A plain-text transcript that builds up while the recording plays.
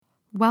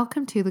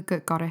Welcome to the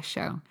Good Goddess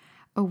Show,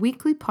 a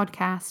weekly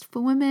podcast for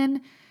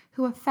women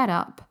who are fed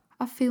up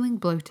of feeling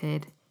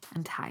bloated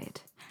and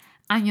tired.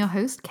 I'm your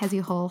host,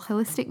 Kezia Hall,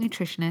 holistic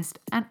nutritionist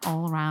and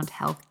all-around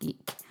health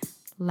geek.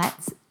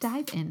 Let's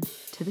dive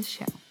into the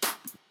show.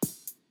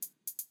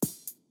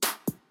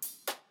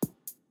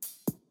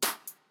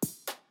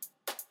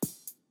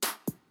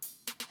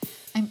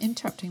 I'm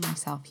interrupting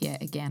myself here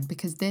again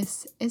because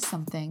this is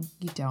something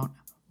you don't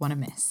want to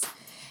miss.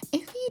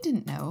 If you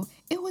didn't know,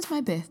 it was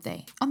my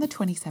birthday on the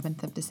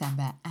 27th of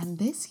December, and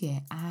this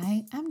year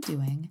I am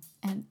doing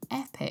an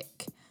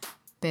epic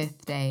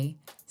birthday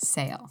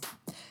sale.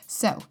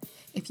 So,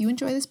 if you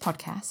enjoy this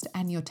podcast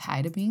and you're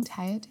tired of being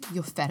tired,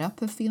 you're fed up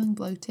of feeling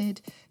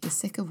bloated, you're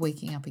sick of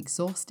waking up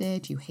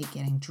exhausted, you hate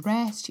getting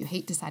dressed, you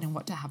hate deciding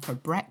what to have for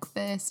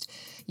breakfast,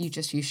 you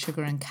just use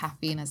sugar and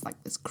caffeine as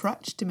like this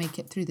crutch to make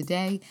it through the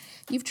day,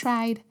 you've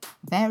tried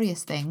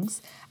various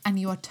things and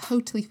you are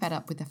totally fed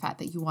up with the fact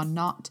that you are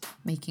not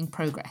making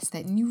progress,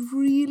 that you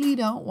really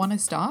don't want to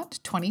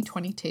start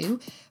 2022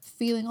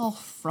 feeling all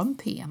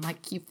frumpy and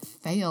like you've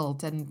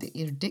failed and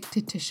you're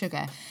addicted to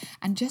sugar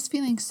and just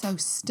feeling so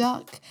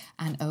stuck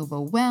and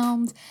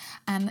overwhelmed,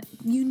 and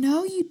you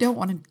don't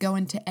want to go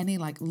into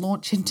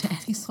launch into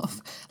any sort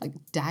of like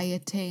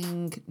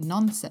dieting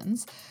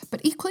nonsense, but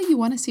equally you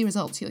want to see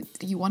results.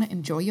 You want to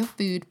enjoy your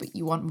food, but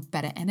you want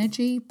better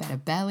energy, better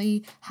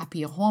belly,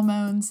 happier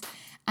hormones.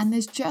 And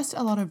there's just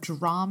a lot of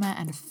drama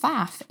and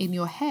faff in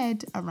your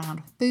head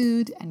around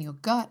food and your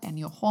gut and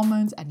your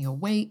hormones and your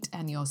weight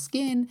and your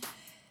skin.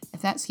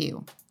 If that's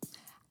you,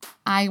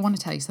 I want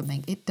to tell you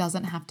something. It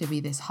doesn't have to be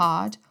this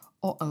hard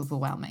or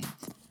overwhelming.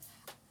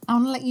 I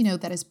want to let you know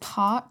that as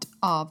part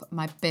of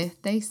my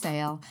birthday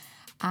sale,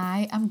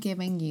 I am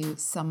giving you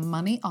some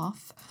money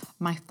off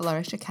my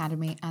Flourish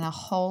Academy and a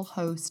whole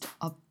host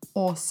of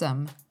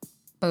awesome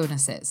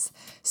bonuses.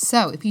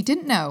 So if you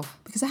didn't know,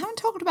 because I haven't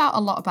talked about a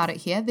lot about it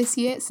here this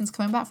year, since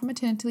coming back from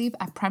maternity leave,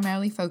 I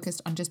primarily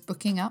focused on just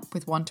booking up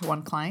with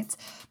one-to-one clients,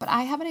 but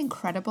I have an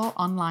incredible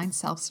online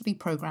self-study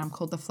program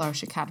called the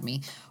Flourish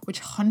Academy, which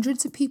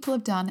hundreds of people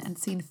have done and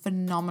seen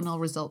phenomenal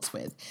results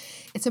with.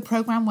 It's a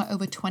program where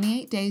over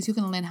 28 days, you're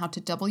going to learn how to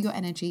double your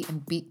energy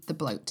and beat the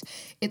bloat.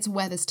 It's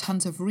where there's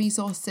tons of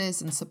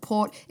resources and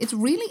support. It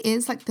really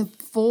is like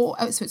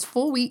it's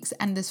 4 weeks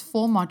and there's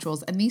 4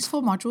 modules, and these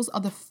 4 modules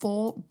are the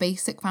 4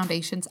 basic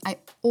foundations I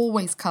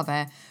always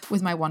cover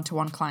with my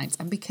one-to-one clients.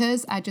 And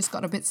because I just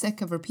got a bit sick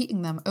of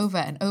repeating them over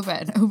and over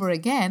and over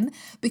again,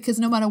 because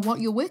no matter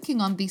what you're working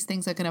on, these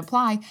things are going to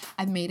apply,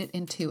 I made it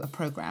into a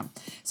program.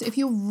 So if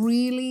you're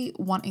really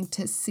wanting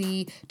to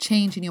see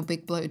change in your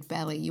big bloated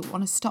belly, you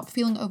want to stop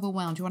feeling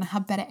overwhelmed, you want to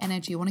have better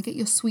energy, you want to get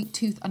your sweet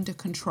tooth under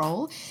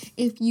control,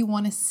 if you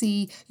want to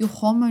see your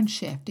hormone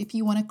shift, if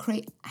you want to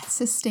create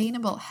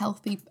sustainable,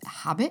 healthy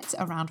habits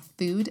around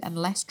food and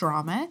less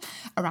drama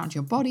around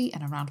your body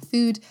and around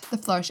food, the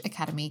Flourish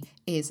Academy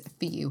is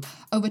for you.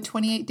 Over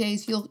 28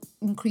 days, you'll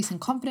increase in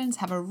confidence,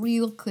 have a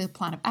real clear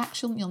plan of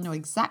action. You'll know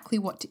exactly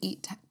what to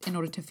eat in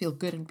order to feel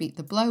good and beat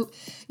the bloat.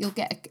 You'll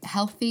get a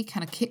healthy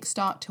kind of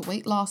kickstart to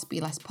weight loss, be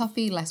less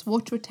puffy, less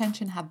water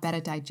retention, have better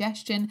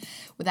digestion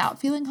without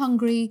feeling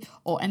hungry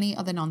or any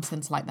other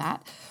nonsense like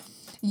that.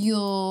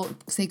 You'll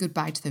say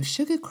goodbye to those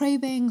sugar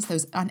cravings,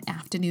 those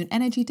afternoon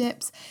energy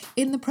dips.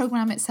 In the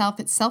program itself,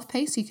 it's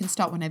self-paced, so you can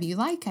start whenever you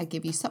like. I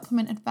give you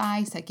supplement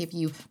advice.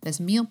 There's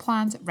meal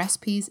plans,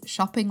 recipes,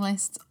 shopping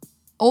lists,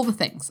 all the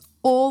things.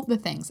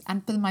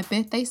 And for my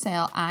birthday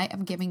sale, I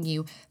am giving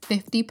you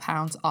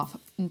 £50 off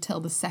until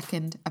the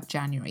 2nd of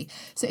January.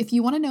 So if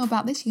you want to know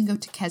about this, you can go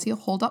to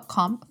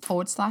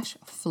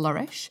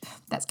keziahall.com/flourish.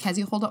 That's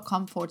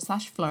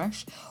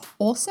keziahall.com/flourish.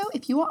 Also,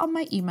 if you are on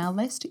my email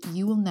list,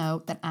 you will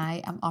know that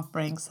I am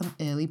offering some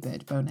early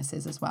bird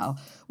bonuses as well,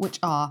 which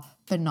are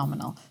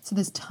phenomenal. So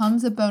there's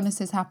tons of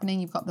bonuses happening.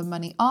 You've got the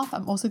money off.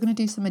 I'm also going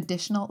to do some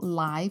additional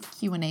live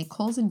Q&A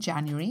calls in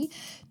January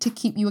to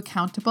keep you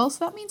accountable.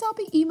 So that means I'll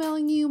be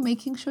emailing you,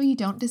 making sure you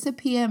don't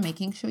disappear,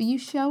 making sure you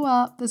show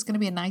up. There's going to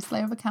be a nice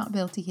layer of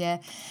accountability here.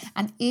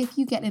 And if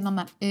you get in on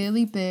that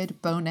early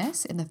bird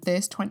bonus in the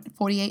first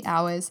 48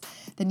 hours,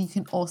 then you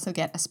can also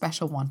get a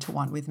special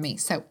one-to-one with me.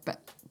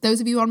 But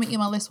those of you on my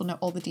email list will know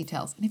all the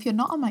details. And if you're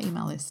not on my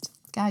email list,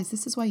 guys,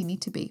 this is where you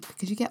need to be,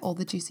 because you get all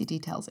the juicy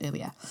details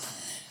earlier.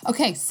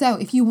 Okay, so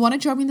if you want to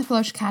join me in the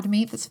Flourish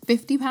Academy, that's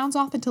 £50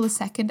 off until the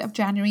 2nd of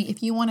January.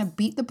 If you want to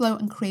beat the bloat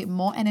and create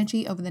more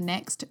energy over the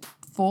next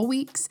 4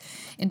 weeks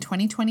in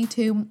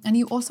 2022, and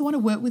you also want to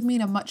work with me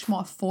in a much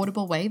more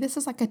affordable way, this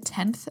is like a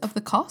 10th of the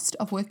cost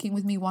of working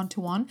with me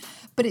one-to-one,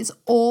 but it's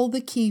all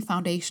the key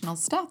foundational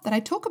stuff that I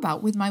talk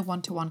about with my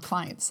one-to-one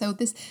clients. So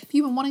if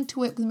you've been wanting to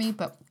work with me,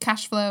 but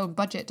cash flow and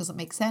budget doesn't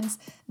make sense,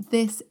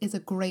 this is a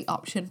great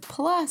option.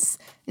 Plus,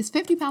 it's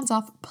 £50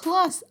 off,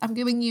 plus I'm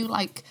giving you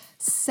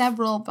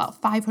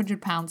about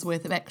 £500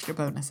 worth of extra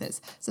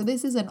bonuses. So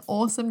this is an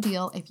awesome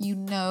deal if you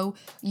know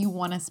you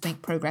want to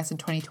make progress in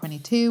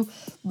 2022.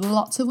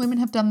 Lots of women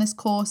have done this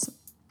course.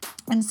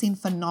 and seen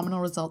phenomenal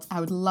results. I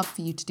would love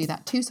for you to do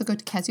that too. So go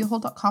to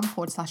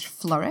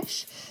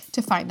keziahall.com/flourish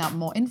to find out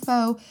more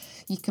info.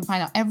 You can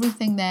find out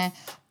everything there.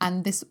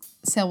 And this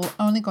sale will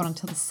only go on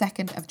until the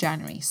 2nd of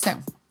January.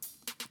 So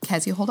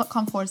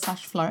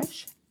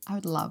keziahall.com/flourish. I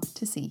would love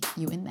to see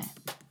you in there.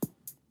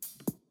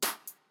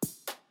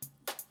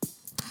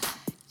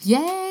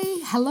 Yay!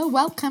 Hello,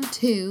 welcome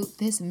to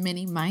this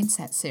mini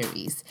mindset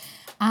series.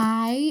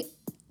 I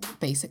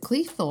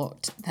basically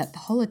thought that the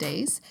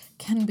holidays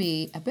can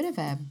be a bit of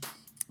a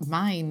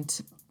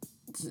mind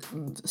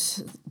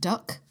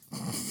duck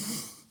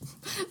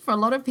for a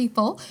lot of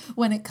people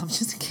when it comes,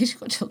 just in case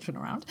you've got children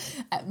around,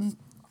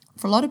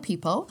 for a lot of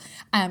people,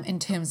 in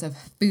terms of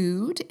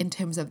food, in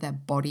terms of their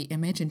body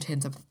image, in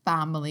terms of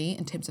family,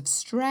 in terms of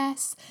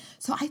stress.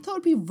 So I thought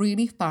it'd be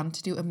really fun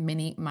to do a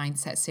mini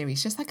mindset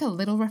series, just like a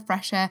little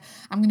refresher.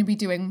 I'm going to be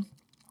doing,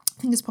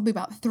 I think it's probably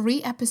about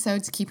 3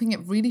 episodes, keeping it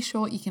really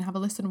short. You can have a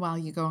listen while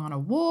you're going on a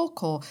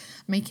walk or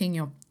making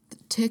your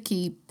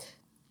turkey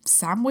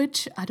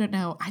sandwich. I don't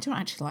know. I don't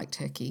actually like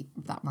turkey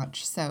that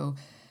much. So,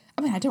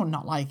 I mean, I don't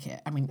not like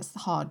it. I mean, it's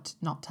hard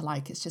not to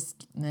like. It's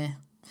just, meh.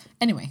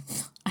 Anyway,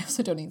 I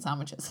also don't eat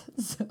sandwiches.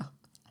 So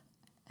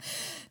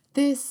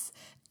this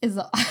is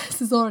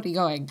already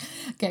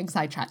getting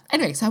sidetracked.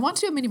 Anyway, so I want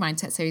to do a mini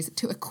mindset series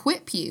to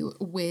equip you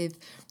with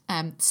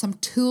some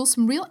tools,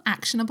 some real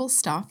actionable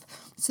stuff,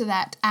 so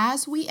that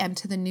as we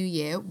enter the new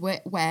year,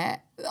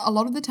 where a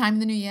lot of the time in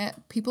the new year,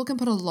 people can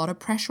put a lot of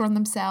pressure on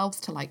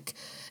themselves to like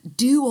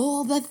do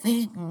all the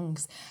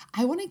things.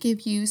 I want to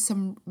give you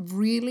some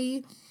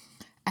really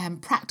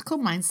practical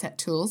mindset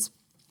tools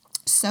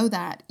so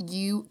that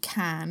you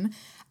can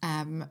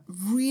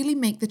really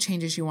make the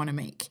changes you want to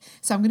make.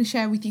 So I'm going to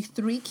share with you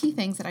 3 key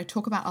things that I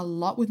talk about a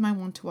lot with my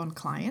one-to-one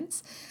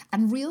clients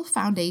and real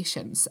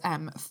foundations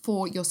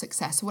for your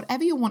success. So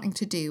whatever you're wanting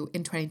to do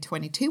in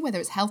 2022, whether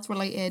it's health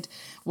related,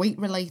 weight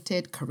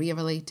related, career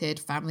related,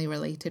 family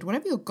related,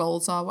 whatever your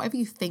goals are, whatever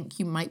you think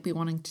you might be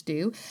wanting to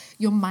do,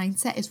 your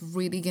mindset is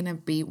really going to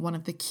be one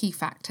of the key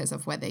factors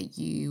of whether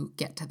you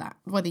get to that,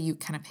 whether you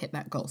kind of hit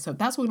that goal. So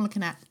that's what we're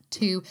looking at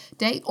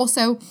today.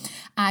 Also,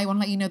 I want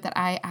to let you know that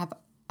I have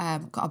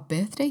got a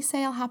birthday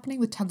sale happening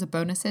with tons of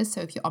bonuses.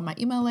 So if you're on my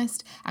email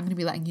list, I'm going to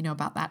be letting you know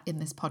about that in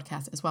this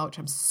podcast as well, which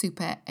I'm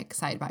super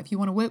excited about. If you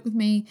want to work with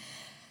me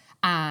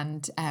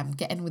and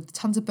get in with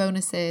tons of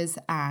bonuses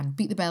and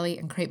beat the belly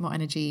and create more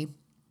energy,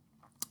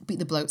 beat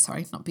the bloat,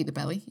 sorry, not beat the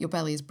belly. Your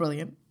belly is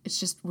brilliant. It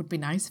just would be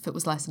nice if it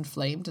was less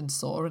inflamed and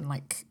sore and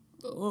like,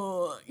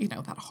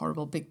 that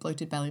horrible big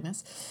bloated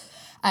belliness.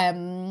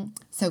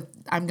 So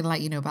I'm going to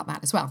let you know about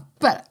that as well,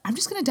 but I'm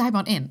just going to dive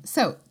on in.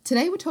 So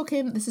today we're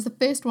talking, this is the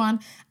first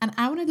one, and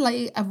I want to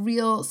lay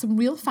some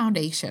real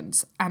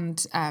foundations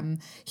and,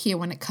 here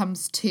when it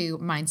comes to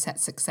mindset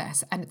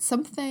success. And it's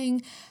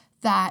something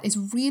that is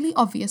really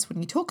obvious when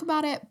you talk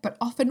about it, but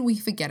often we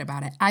forget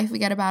about it. I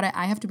forget about it.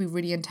 I have to be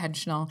really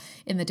intentional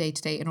in the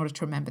day-to-day in order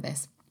to remember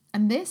this.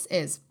 And this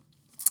is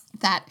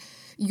that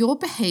your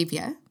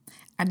behavior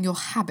and your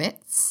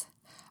habits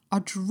are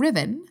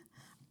driven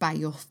by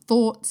your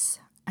thoughts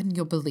and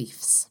your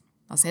beliefs.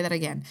 I'll say that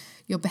again.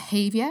 Your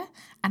behavior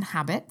and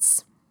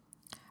habits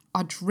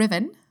are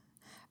driven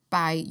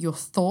by your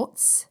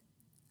thoughts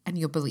and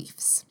your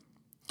beliefs.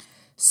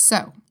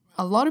 So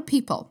a lot of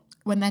people,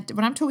 when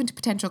I'm talking to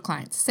potential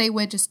clients, say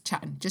we're just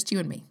chatting, just you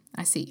and me,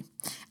 I see,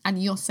 and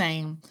you're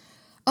saying,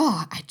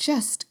 oh, I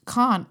just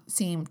can't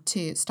seem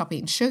to stop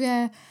eating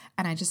sugar,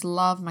 and I just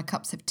love my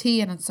cups of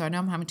tea, and so I know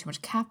I'm having too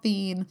much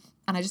caffeine,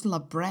 and I just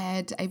love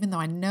bread, even though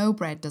I know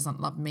bread doesn't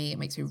love me. It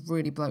makes me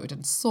really bloated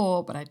and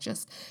sore, but I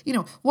just,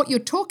 what you're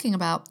talking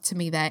about to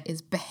me there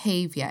is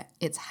behavior.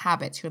 It's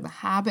habits. You're in the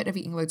habit of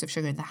eating loads of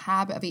sugar, in the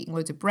habit of eating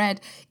loads of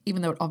bread,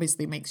 even though it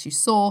obviously makes you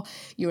sore.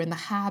 You're in the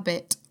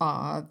habit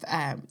of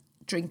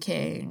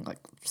drinking like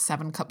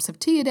 7 cups of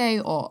tea a day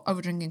or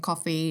over drinking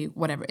coffee,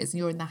 whatever it is.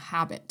 You're in the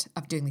habit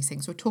of doing these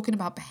things. We're talking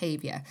about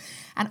behavior.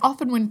 And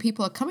often when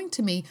people are coming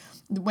to me,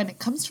 when it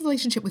comes to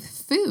relationship with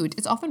food,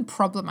 it's often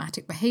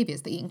problematic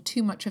behaviors. They're eating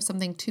too much of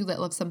something, too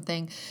little of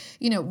something.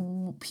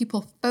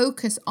 People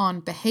focus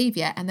on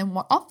behavior. And then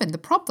what often the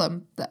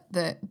problem,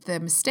 the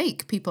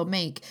mistake people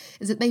make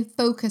is that they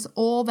focus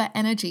all their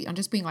energy on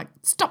just being like,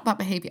 stop that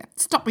behavior,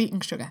 stop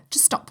eating sugar,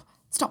 just stop,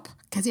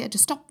 Kezia,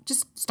 just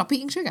stop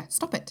eating sugar,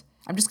 stop it.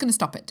 I'm just going to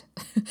stop it.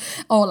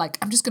 Or like,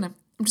 I'm just going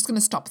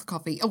to stop the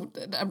coffee. Oh,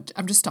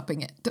 I'm just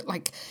stopping it.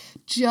 Like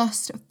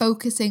just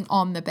focusing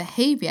on the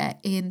behavior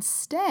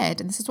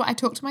instead. And this is what I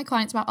talk to my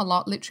clients about a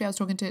lot. Literally, I was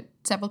talking to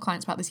several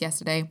clients about this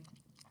yesterday,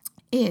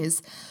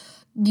 is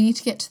you need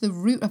to get to the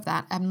root of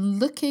that and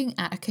looking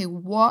at, okay,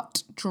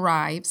 what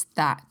drives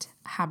that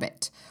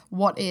habit?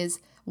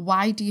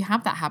 Why do you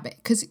have that habit?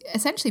 Because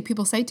essentially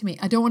people say to me,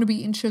 I don't want to be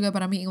eating sugar,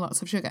 but I'm eating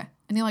lots of sugar.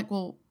 And you're like,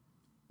 well,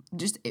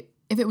 just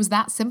if it was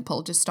that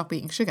simple, just stop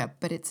eating sugar.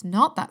 But it's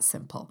not that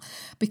simple,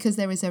 because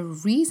there is a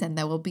reason,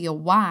 there will be a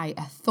why,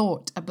 a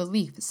thought, a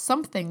belief,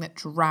 something that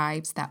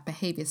drives that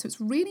behavior. So it's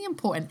really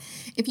important.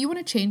 If you want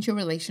to change your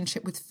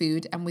relationship with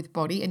food and with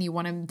body, and you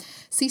want to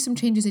see some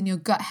changes in your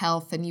gut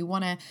health, and you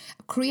want to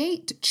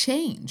create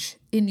change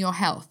in your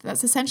health,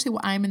 that's essentially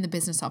what I'm in the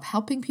business of,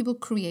 helping people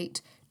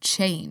create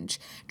change,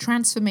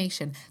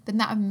 transformation, then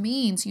that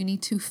means you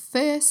need to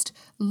first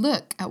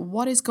look at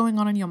what is going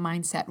on in your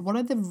mindset. What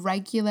are the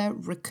regular,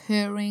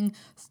 recurring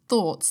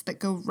thoughts that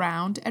go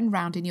round and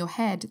round in your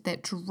head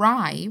that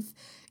drive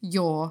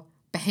your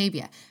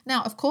behavior?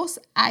 Now, of course,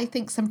 I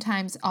think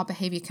sometimes our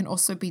behavior can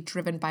also be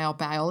driven by our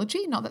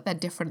biology, not that they're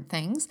different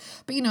things.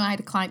 But, I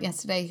had a client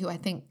yesterday who I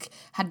think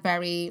had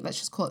very, let's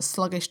just call it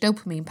sluggish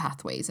dopamine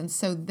pathways. And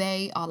so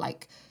they are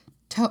like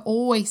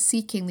always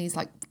seeking these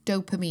like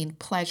dopamine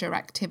pleasure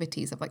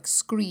activities of like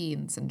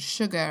screens and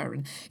sugar.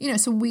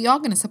 And, so we are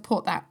going to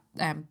support that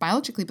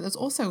biologically, but there's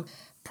also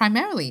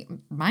primarily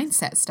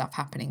mindset stuff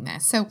happening there.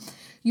 So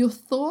your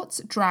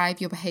thoughts drive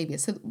your behavior.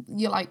 So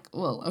you're like,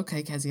 well,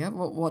 okay, Kezia,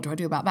 what do I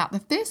do about that? The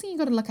first thing you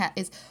got to look at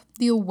is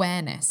the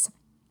awareness.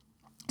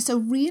 So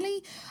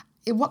really,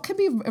 what can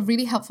be a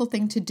really helpful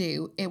thing to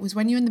do, it was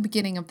when you're in the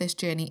beginning of this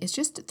journey, is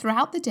just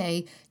throughout the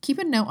day, keep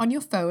a note on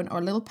your phone or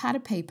a little pad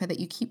of paper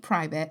that you keep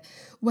private,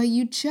 where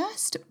you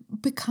just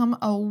become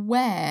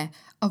aware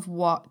of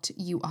what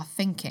you are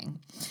thinking.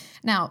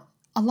 Now,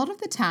 a lot of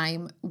the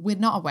time, we're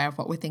not aware of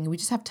what we're thinking. We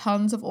just have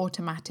tons of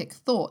automatic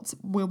thoughts.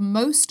 We're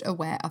most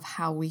aware of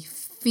how we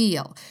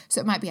feel.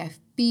 So it might be, I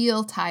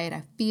feel tired,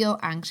 I feel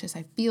anxious,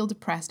 I feel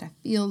depressed, I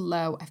feel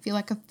low, I feel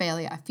like a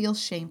failure, I feel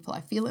shameful,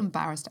 I feel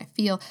embarrassed, I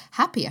feel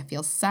happy, I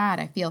feel sad,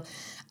 I feel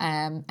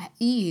at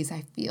ease,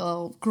 I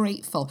feel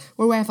grateful.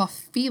 We're aware of our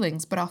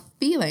feelings, but our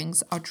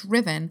feelings are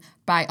driven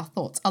by our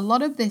thoughts. A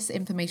lot of this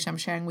information I'm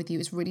sharing with you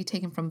is really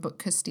taken from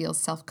Brooke Casteel's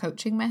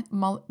self-coaching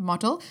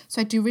model.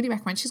 So I do really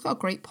recommend, she's got a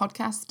great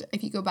podcast.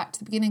 If you go back to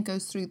the beginning,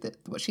 goes through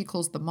what she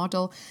calls the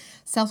model.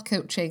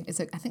 Self-coaching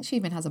I think she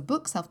even has a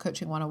book,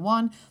 Self-Coaching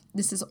 101.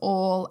 This is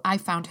all, I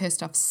found her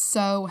stuff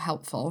so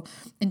helpful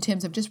in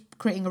terms of just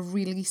creating a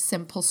really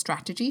simple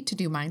strategy to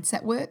do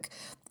mindset work,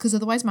 because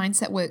otherwise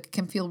mindset work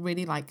can feel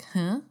really like,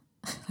 like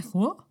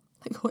what?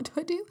 Like what do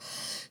I do?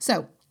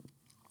 So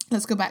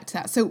let's go back to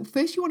that. So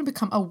first you want to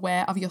become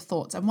aware of your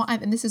thoughts.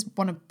 And this is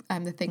one of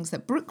the things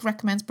that Brooke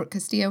recommends, Brooke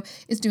Castillo,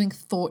 is doing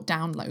thought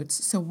downloads.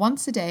 So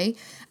once a day,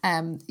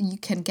 you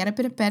can get a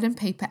bit of pen and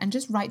paper and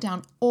just write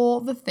down all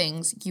the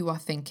things you are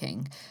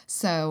thinking.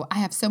 So I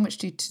have so much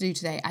to do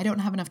today. I don't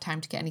have enough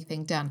time to get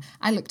anything done.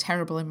 I look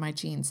terrible in my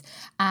jeans.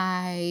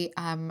 I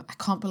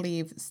can't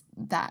believe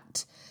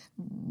that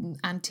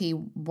Auntie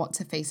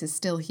What's-Her-Face is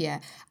still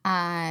here.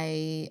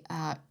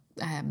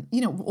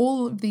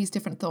 All of these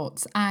different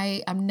thoughts.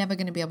 I am never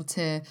going to be able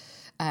to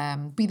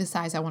be the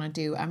size I want to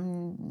do.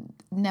 I'm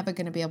never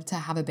going to be able to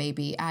have a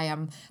baby. I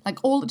am like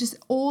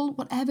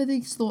whatever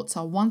these thoughts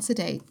are, once a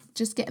day,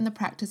 just get in the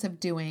practice of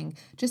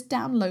just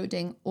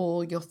downloading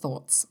all your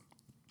thoughts,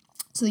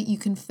 so that you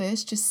can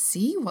first just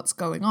see what's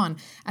going on.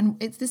 And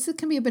this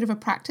can be a bit of a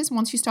practice.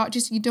 Once you start,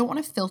 you don't want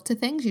to filter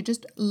things. You're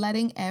just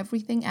letting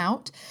everything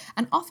out.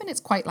 And often it's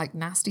quite like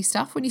nasty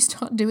stuff when you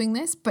start doing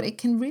this, but it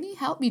can really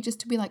help you just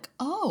to be like,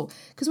 oh,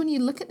 because when you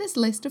look at this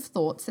list of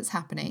thoughts that's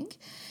happening,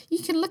 you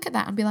can look at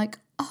that and be like,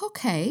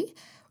 okay,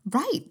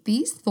 right,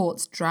 these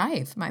thoughts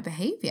drive my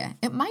behavior.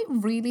 It might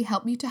really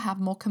help you to have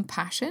more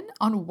compassion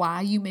on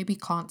why you maybe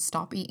can't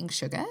stop eating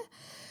sugar,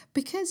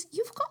 because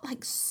you've got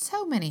like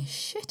so many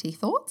shitty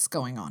thoughts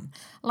going on.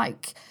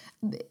 Like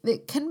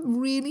it can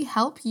really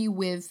help you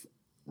with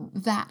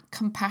that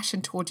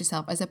compassion towards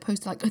yourself, as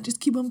opposed to like, I just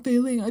keep on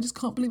failing. I just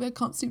can't believe I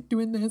can't keep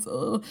doing this.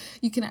 Oh,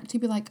 you can actually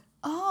be like,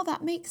 oh,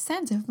 that makes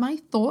sense. If my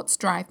thoughts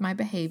drive my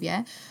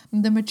behavior,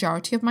 the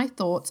majority of my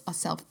thoughts are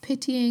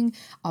self-pitying,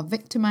 are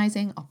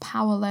victimizing, are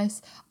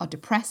powerless, are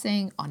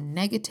depressing, are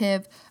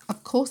negative.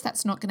 Of course,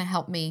 that's not going to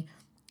help me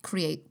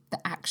create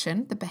the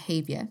action, the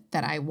behavior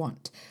that I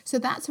want. So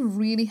that's a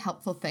really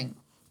helpful thing.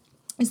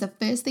 Is the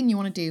first thing you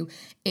want to do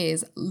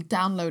is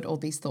download all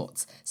these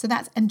thoughts.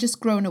 And just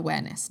grow an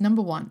awareness.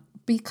 Number one,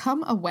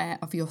 become aware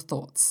of your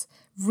thoughts.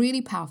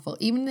 Really powerful,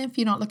 even if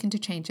you're not looking to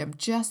change them,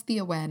 just the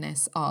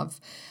awareness of,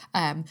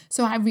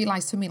 so I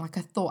realized for me, like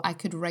I thought I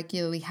could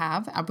regularly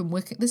have,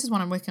 this is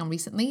what I'm working on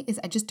recently, is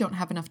I just don't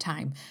have enough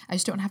time. I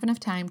just don't have enough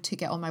time to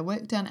get all my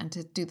work done and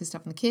to do the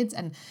stuff on the kids.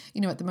 And,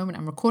 at the moment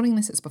I'm recording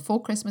this, it's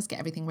before Christmas, get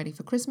everything ready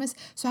for Christmas.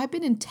 So I've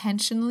been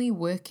intentionally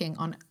working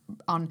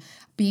on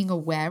being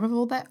aware of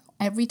all that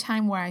every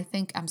time where I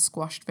think I'm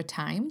squashed for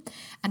time,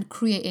 and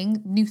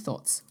creating new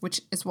thoughts, which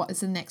is what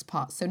is the next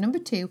part. So number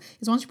 2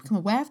 is, once you become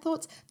aware of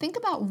thoughts, think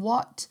about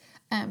what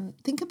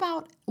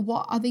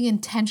are the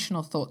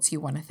intentional thoughts you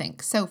want to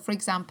think. So for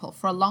example,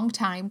 for a long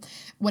time,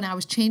 when I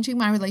was changing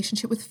my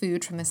relationship with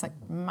food from this like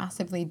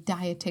massively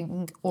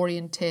dieting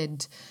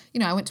oriented,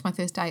 I went to my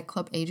first diet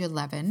club age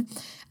 11,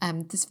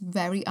 this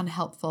very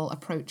unhelpful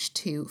approach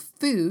to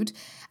food,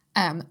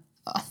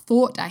 a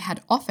thought I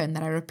had often,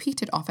 that I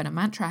repeated often, a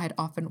mantra I had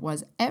often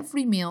was,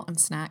 every meal and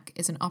snack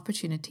is an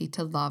opportunity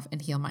to love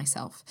and heal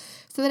myself.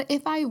 So that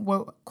if I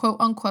quote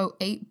unquote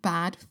ate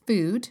bad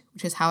food,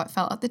 which is how it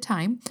felt at the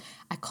time,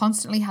 I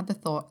constantly had the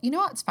thought, you know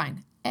what, it's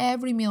fine.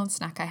 Every meal and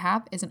snack I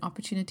have is an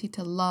opportunity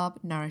to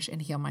love, nourish,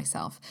 and heal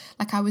myself.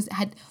 Like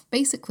had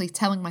basically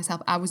telling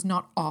myself I was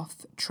not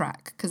off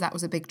track, because that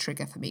was a big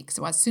trigger for me.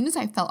 So as soon as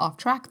I felt off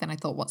track, then I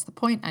thought, what's the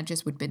point? I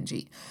just would binge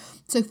eat.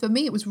 So for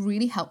me, it was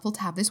really helpful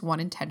to have this one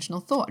intentional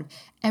thought.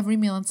 Every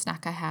meal and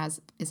snack I have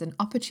is an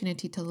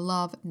opportunity to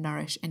love,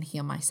 nourish, and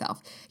heal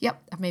myself.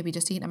 Yep, I've maybe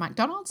just eaten at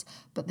McDonald's,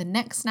 but the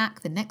next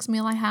snack, the next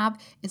meal I have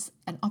is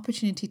an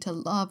opportunity to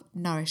love,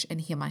 nourish,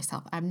 and heal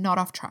myself. I'm not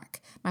off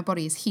track. My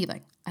body is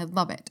healing. I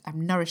love it.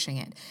 I'm nourishing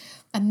it.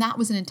 And that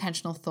was an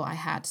intentional thought I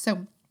had.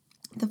 So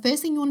the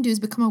first thing you want to do is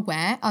become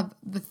aware of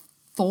the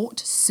thought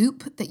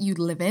soup that you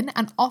live in.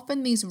 And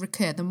often these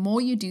recur. The more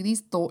you do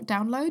these thought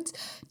downloads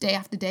day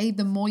after day,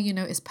 the more you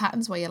notice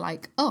patterns where you're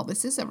like, oh,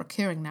 this is a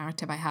recurring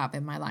narrative I have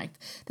in my life.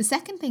 The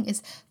second thing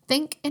is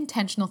think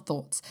intentional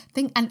thoughts.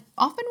 And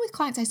often with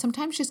clients, I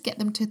sometimes just get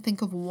them to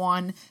think of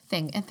one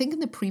thing. And I think in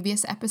the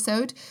previous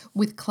episode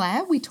with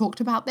Claire, we talked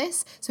about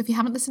this. So if you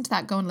haven't listened to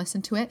that, go and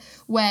listen to it,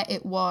 where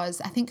it was,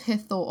 I think her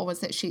thought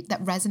was that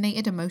that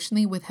resonated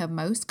emotionally with her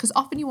most. Because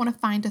often you want to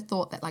find a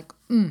thought that like,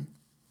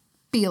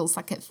 feels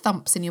like it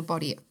thumps in your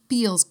body, it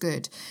feels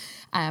good,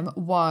 it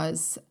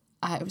was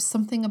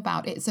something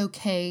about it's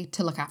okay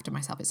to look after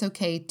myself, it's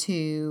okay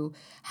to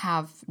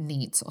have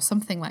needs or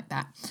something like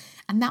that.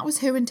 And that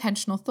was her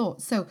intentional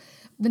thought. So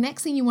the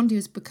next thing you want to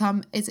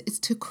do is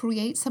to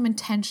create some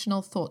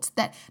intentional thoughts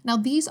that, now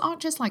these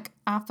aren't just like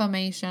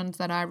affirmations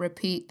that I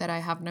repeat that I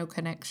have no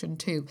connection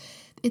to.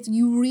 It's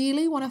you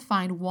really want to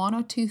find one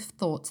or two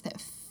thoughts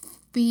that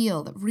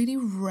really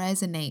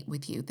resonate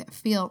with you, that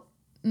feel,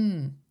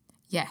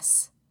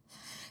 yes.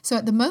 So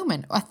at the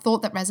moment, a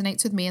thought that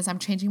resonates with me as I'm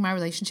changing my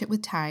relationship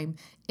with time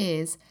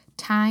is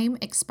time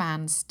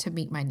expands to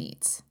meet my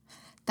needs.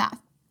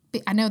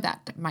 I know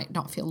that might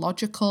not feel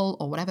logical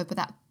or whatever, but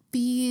that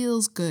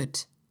feels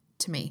good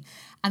to me.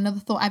 Another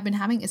thought I've been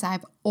having is I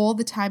have all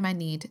the time I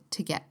need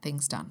to get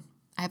things done.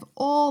 I have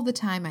all the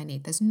time I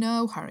need. There's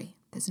no hurry.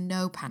 There's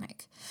no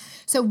panic.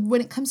 So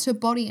when it comes to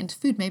body and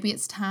food, maybe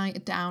it's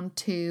tied down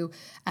to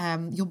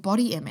your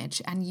body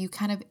image and you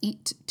kind of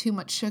eat too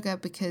much sugar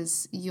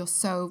because you're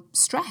so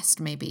stressed,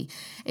 maybe.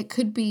 It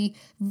could be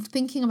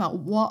thinking about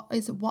what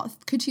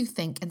could you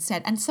think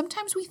instead. And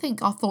sometimes we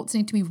think our thoughts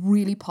need to be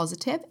really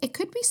positive. It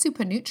could be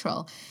super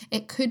neutral.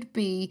 It could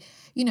be,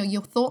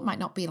 your thought might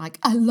not be like,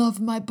 I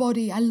love my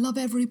body. I love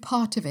every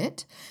part of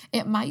it.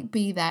 It might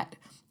be that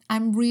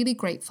I'm really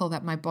grateful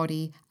that my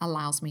body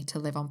allows me to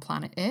live on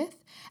planet Earth.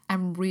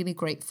 I'm really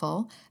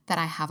grateful that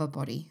I have a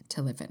body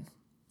to live in.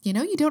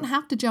 You don't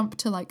have to jump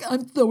to like,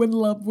 I'm so in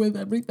love with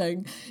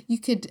everything.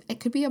 It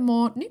could be a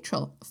more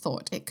neutral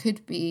thought. It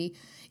could be,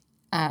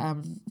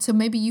 so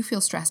maybe you feel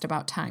stressed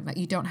about time, that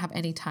you don't have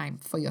any time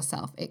for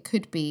yourself. It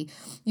could be,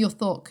 your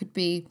thought could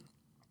be,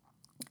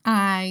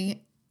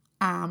 I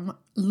am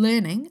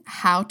learning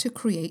how to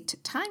create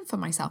time for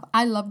myself.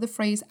 I love the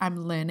phrase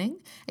I'm learning.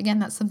 Again,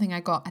 that's something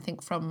I got, I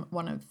think, from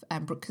one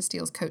of Brooke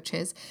Castillo's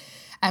coaches.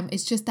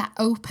 It's just that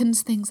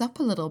opens things up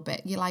a little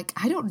bit. You're like,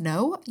 I don't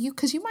know,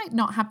 because you might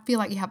not feel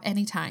like you have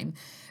any time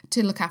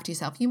to look after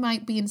yourself. You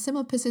might be in a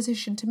similar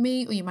position to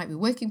me, or you might be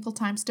working full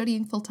time,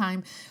 studying full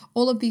time,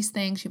 all of these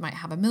things. You might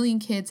have a million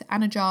kids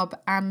and a job,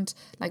 and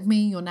like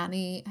me, your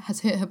nanny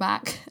has hurt her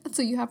back,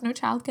 so you have no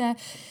childcare.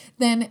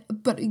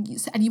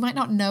 And you might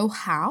not know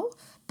how,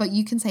 but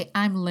you can say,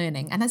 I'm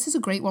learning. And this is a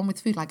great one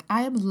with food. Like,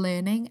 I am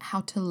learning how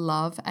to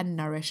love and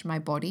nourish my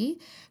body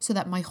so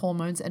that my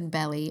hormones and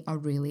belly are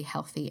really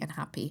healthy and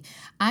happy.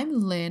 I'm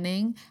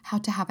learning how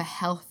to have a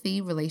healthy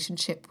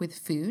relationship with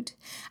food.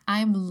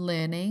 I'm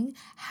learning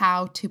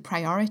how to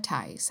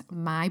prioritize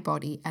my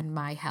body and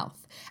my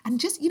health.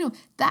 And just,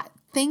 that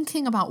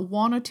thinking about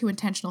one or two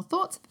intentional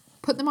thoughts,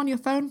 put them on your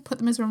phone, put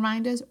them as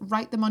reminders,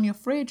 write them on your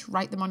fridge,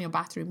 write them on your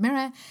bathroom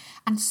mirror,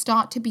 and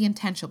start to be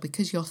intentional,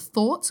 because your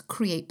thoughts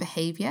create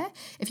behavior.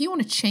 If you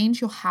want to change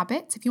your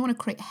habits, if you want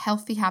to create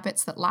healthy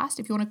habits that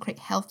last, if you want to create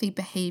healthy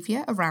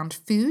behavior around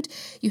food,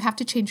 you have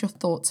to change your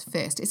thoughts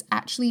first. It's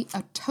actually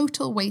a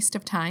total waste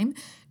of time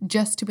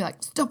just to be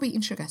like, stop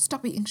eating sugar,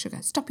 stop eating sugar,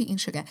 stop eating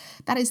sugar.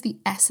 That is the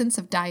essence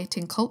of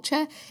dieting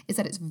culture, is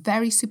that it's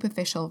very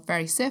superficial,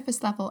 very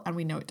surface level, and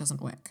we know it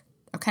doesn't work.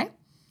 Okay?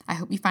 I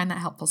hope you find that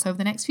helpful. So over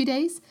the next few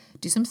days,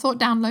 do some thought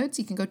downloads.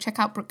 You can go check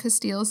out Brooke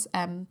Castillo's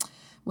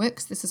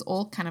works. This is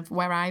all kind of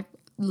where I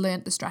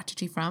learned the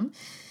strategy from.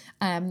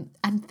 And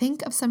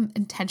think of some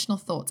intentional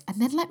thoughts.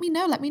 And then let me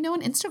know. Let me know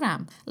on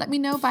Instagram. Let me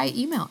know via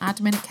email,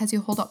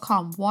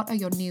 admin@kezihall.com. What are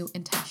your new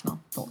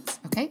intentional thoughts?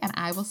 Okay. And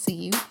I will see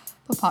you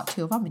for part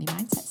 2 of our mini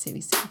mindset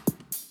series soon.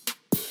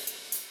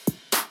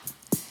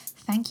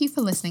 thank you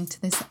for listening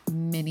to this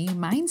mini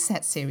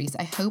mindset series.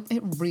 I hope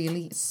it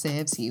really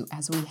serves you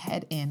as we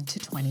head into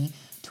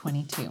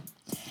 2022.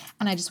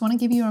 And I just want to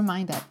give you a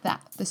reminder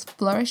that this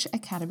Flourish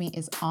Academy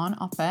is on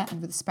offer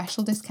and with a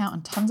special discount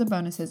and tons of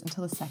bonuses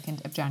until the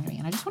 2nd of January.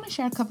 And I just want to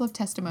share a couple of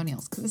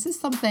testimonials because this is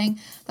something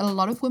that a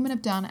lot of women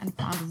have done and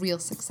found real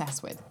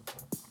success with.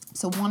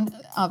 So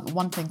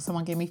one thing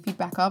someone gave me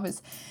feedback of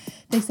is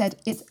they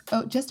said, it's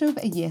just over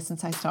a year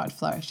since I started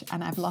Flourish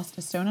and I've lost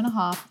 1.5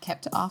 stone,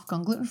 kept it off,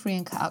 gone gluten-free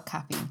and cut out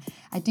caffeine.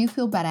 I do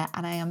feel better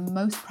and I am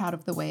most proud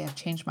of the way I've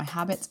changed my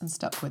habits and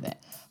stuck with it.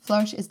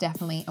 Flourish is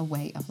definitely a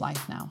way of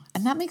life now.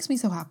 And that makes me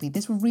so happy.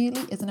 This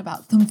really isn't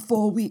about some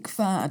 4-week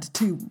fad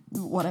to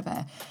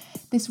whatever.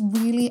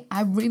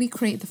 I really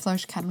created the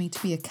Flourish Academy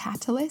to be a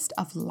catalyst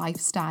of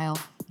lifestyle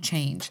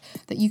change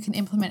that you can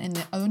implement in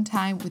your own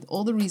time with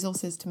all the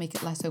resources to make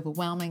it less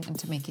overwhelming and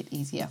to make it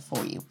easier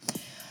for you.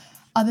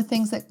 Other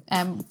things that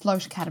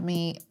Flourish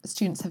Academy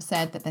students have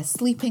said that they're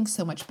sleeping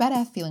so much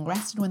better, feeling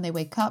rested when they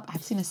wake up.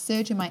 I've seen a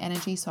surge in my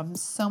energy, so I'm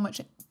so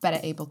much better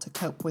able to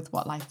cope with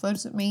what life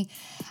throws at me.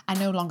 I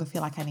no longer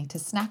feel like I need to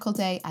snack all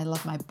day. I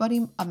love my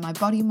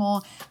body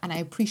more, and I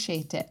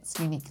appreciate its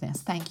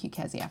uniqueness. Thank you,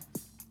 Kezia.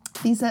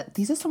 These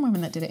are some women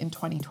that did it in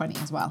 2020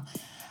 as well.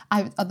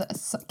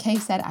 Kay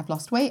said, I've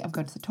lost weight, I'm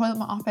going to the toilet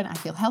more often, I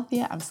feel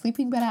healthier, I'm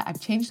sleeping better, I've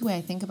changed the way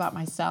I think about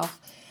myself,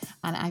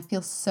 and I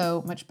feel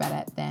so much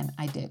better than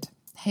I did.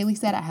 Haley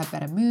said, I have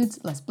better moods,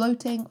 less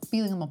bloating,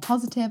 feeling more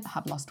positive,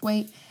 have lost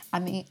weight,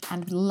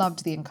 and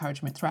loved the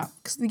encouragement throughout.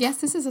 Because yes,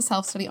 this is a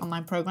self-study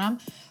online program,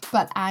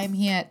 but I'm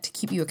here to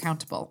keep you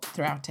accountable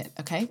throughout it,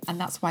 okay? And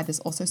that's why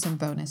there's also some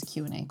bonus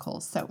Q&A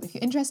calls. So if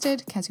you're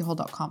interested,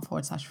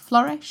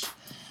 keziahall.com/flourish.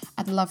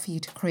 I'd love for you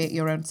to create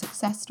your own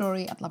success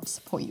story. I'd love to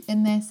support you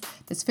in this.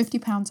 There's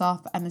 £50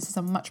 off, and this is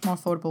a much more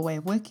affordable way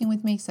of working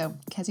with me. So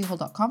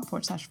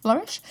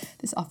keziahall.com/flourish.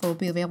 This offer will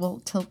be available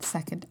till the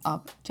 2nd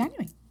of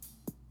January.